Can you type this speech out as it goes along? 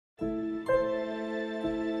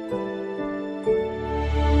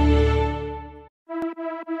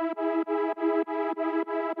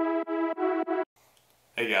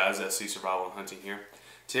guys, SCSurvival and Hunting here.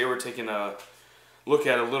 Today we're taking a look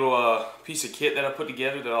at a little piece of kit that I put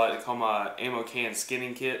together that I like to call my ammo can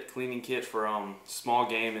skinning kit, cleaning kit for small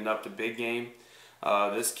game and up to big game.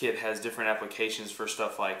 This kit has different applications for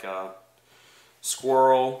stuff like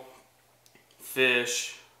squirrel,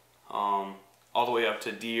 fish, all the way up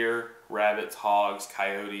to deer, rabbits, hogs,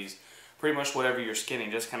 coyotes, pretty much whatever you're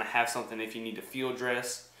skinning. Just kind of have something if you need to field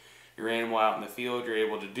dress your animal out in the field, you're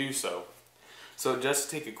able to do so. So just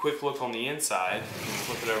take a quick look on the inside, and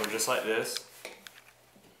flip it over just like this.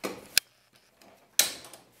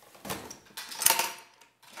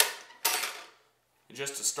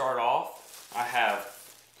 Just to start off, I have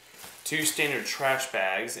two standard trash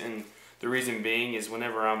bags, and the reason being is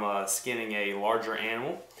whenever I'm skinning a larger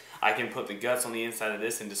animal, I can put the guts on the inside of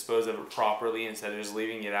this and dispose of it properly instead of just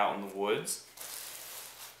leaving it out in the woods.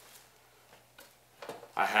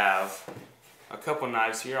 I have a couple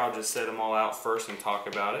knives here. I'll just set them all out first and talk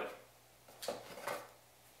about it.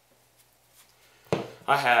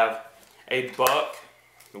 I have a buck,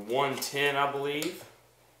 110 I believe,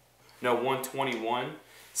 no 121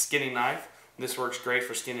 skinning knife. This works great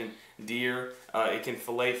for skinning deer. It can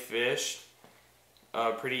fillet fish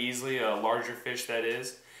pretty easily, larger fish that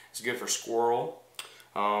is. It's good for squirrel.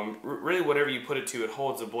 Really whatever you put it to, it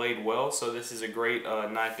holds the blade well, so this is a great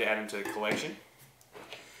knife to add into the collection.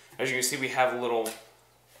 As you can see, we have a little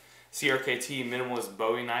CRKT minimalist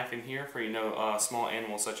Bowie knife in here for small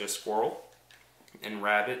animals such as squirrel and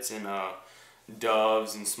rabbits and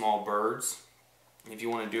doves and small birds. If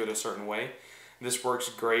you want to do it a certain way, this works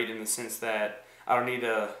great in the sense that I don't need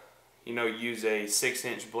to, use a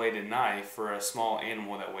 6-inch bladed knife for a small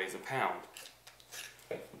animal that weighs a pound.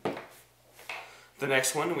 The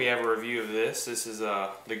next one, we have a review of this. This is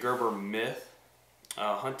the Gerber Myth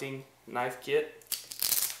hunting knife kit.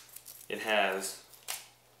 It has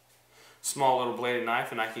a small little bladed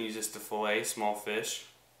knife, and I can use this to fillet small fish.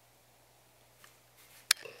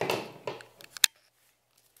 And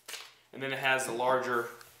then it has the larger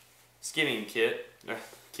skinning kit.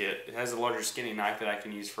 It has a larger skinning knife that I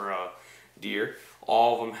can use for deer.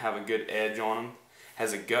 All of them have a good edge on them.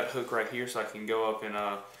 Has a gut hook right here, so I can go up and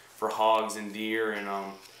for hogs and deer and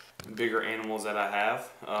bigger animals that I have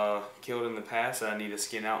killed in the past that I need to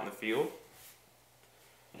skin out in the field.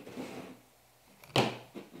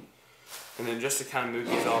 And then just to kind of move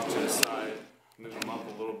these off to the side, move them up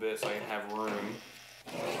a little bit so I can have room.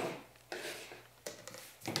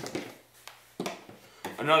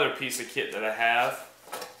 Another piece of kit that I have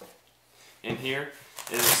in here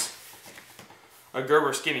is a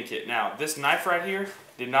Gerber skinning kit. Now, this knife right here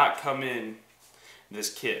did not come in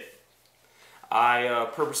this kit. I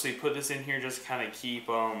purposely put this in here just to kind of keep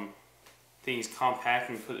things compact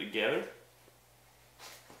and put together.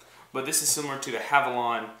 But this is similar to the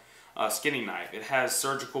Havalon skinning knife. It has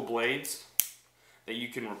surgical blades that you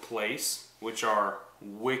can replace, which are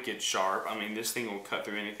wicked sharp. I mean, this thing will cut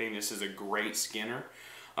through anything. This is a great skinner.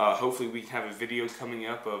 Hopefully we can have a video coming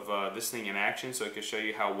up of this thing in action so I can show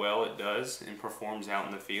you how well it does and performs out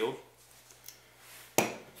in the field.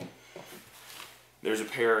 There's a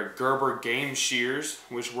pair of Gerber game shears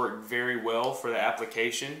which work very well for the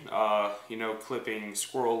application. Clipping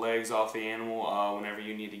squirrel legs off the animal whenever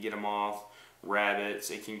you need to get them off.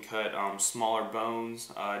 Rabbits, it can cut smaller bones.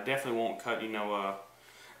 Definitely won't cut a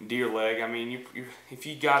deer leg. I mean, if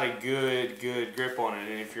you got a good grip on it,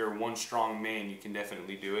 and if you're one strong man, you can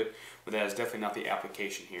definitely do it. But that is definitely not the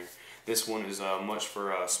application here. This one is much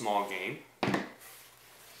for small game.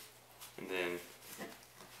 And then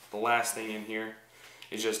the last thing in here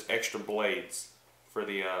is just extra blades for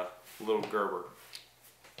the little Gerber.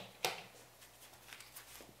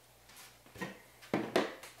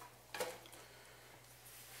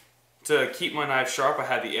 To keep my knife sharp, I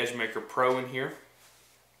have the EdgeMaker Pro in here.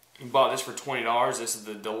 I bought this for $20. This is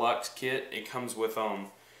the deluxe kit. It comes with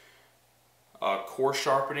coarse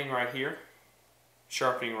sharpening right here.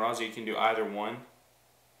 Sharpening rods, so you can do either one.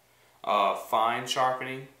 Fine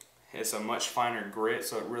sharpening. It's a much finer grit,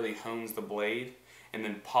 so it really hones the blade. And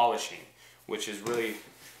then polishing, which is really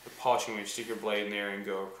the polishing when you stick your blade in there and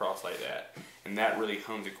go across like that. And that really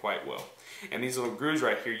hones it quite well. And these little grooves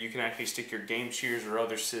right here, you can actually stick your game shears or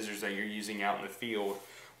other scissors that you're using out in the field,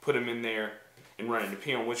 put them in there and run it.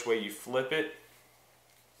 Depending on which way you flip it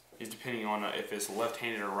is depending on if it's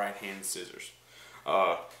left-handed or right-handed scissors.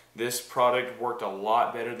 This product worked a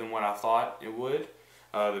lot better than what I thought it would.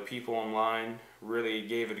 The people online really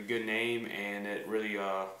gave it a good name, and it really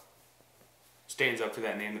stands up to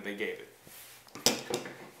that name that they gave it.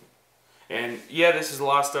 And yeah, this is a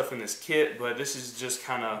lot of stuff in this kit, but this is just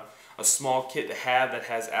kind of a small kit to have that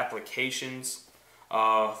has applications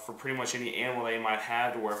for pretty much any animal they might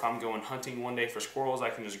have, to where if I'm going hunting one day for squirrels, I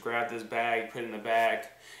can just grab this bag, put it in the bag,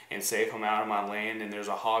 and save them out of my land. And there's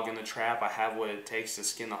a hog in the trap, I have what it takes to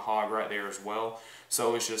skin the hog right there as well.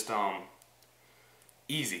 So it's just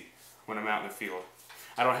easy when I'm out in the field.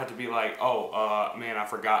 I don't have to be like, oh man, I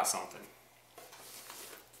forgot something.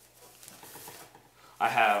 I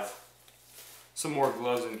have some more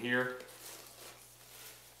gloves in here,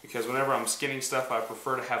 because whenever I'm skinning stuff, I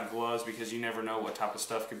prefer to have gloves, because you never know what type of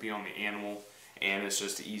stuff could be on the animal, and it's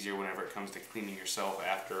just easier whenever it comes to cleaning yourself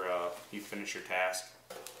after you finish your task.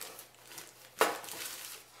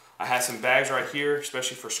 I have some bags right here,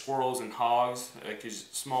 especially for squirrels and hogs, because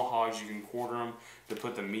small hogs, you can quarter them to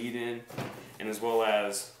put the meat in, and as well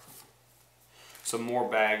as some more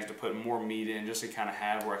bags to put more meat in, just to kind of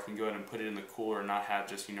have where I can go ahead and put it in the cooler and not have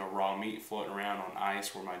just, you know, raw meat floating around on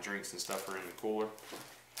ice where my drinks and stuff are in the cooler.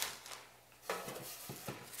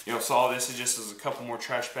 You know, so all this is just as a couple more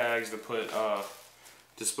trash bags to put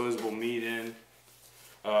disposable meat in.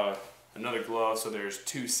 Another glove, so there's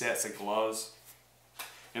 2 sets of gloves.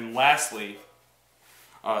 And lastly,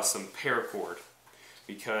 some paracord,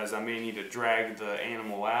 because I may need to drag the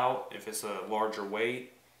animal out if it's a larger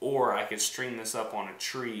weight, or I could string this up on a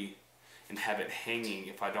tree and have it hanging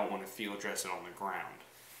if I don't want to field dress it on the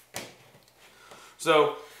ground.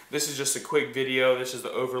 So this is just a quick video. This is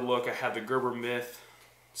the overlook. I have the Gerber Myth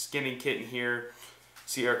skinning kit in here,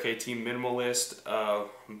 CRKT Minimalist,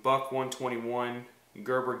 Buck 121,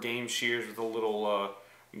 Gerber Game Shears with a little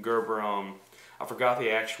Gerber, I forgot the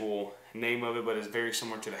actual name of it, but it's very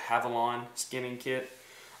similar to the Havalon skinning kit.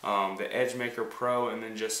 The Edgemaker Pro, and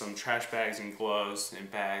then just some trash bags and gloves and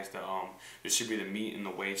bags to distribute the meat and the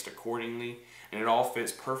waste accordingly. And it all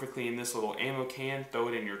fits perfectly in this little ammo can. Throw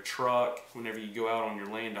it in your truck whenever you go out on your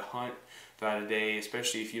land to hunt throughout the day,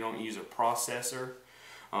 especially if you don't use a processor.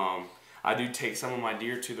 I do take some of my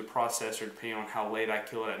deer to the processor depending on how late I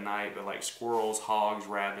kill it at night, but like squirrels, hogs,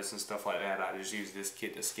 rabbits, and stuff like that, I just use this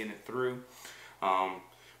kit to skin it through.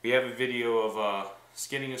 We have a video of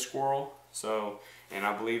skinning a squirrel, and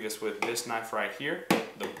I believe it's with this knife right here,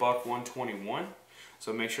 the Buck 121.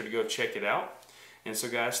 So make sure to go check it out. And so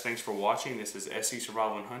guys, thanks for watching. This is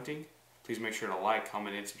SCSurvival and Hunting. Please make sure to like,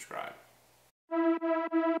 comment, and subscribe.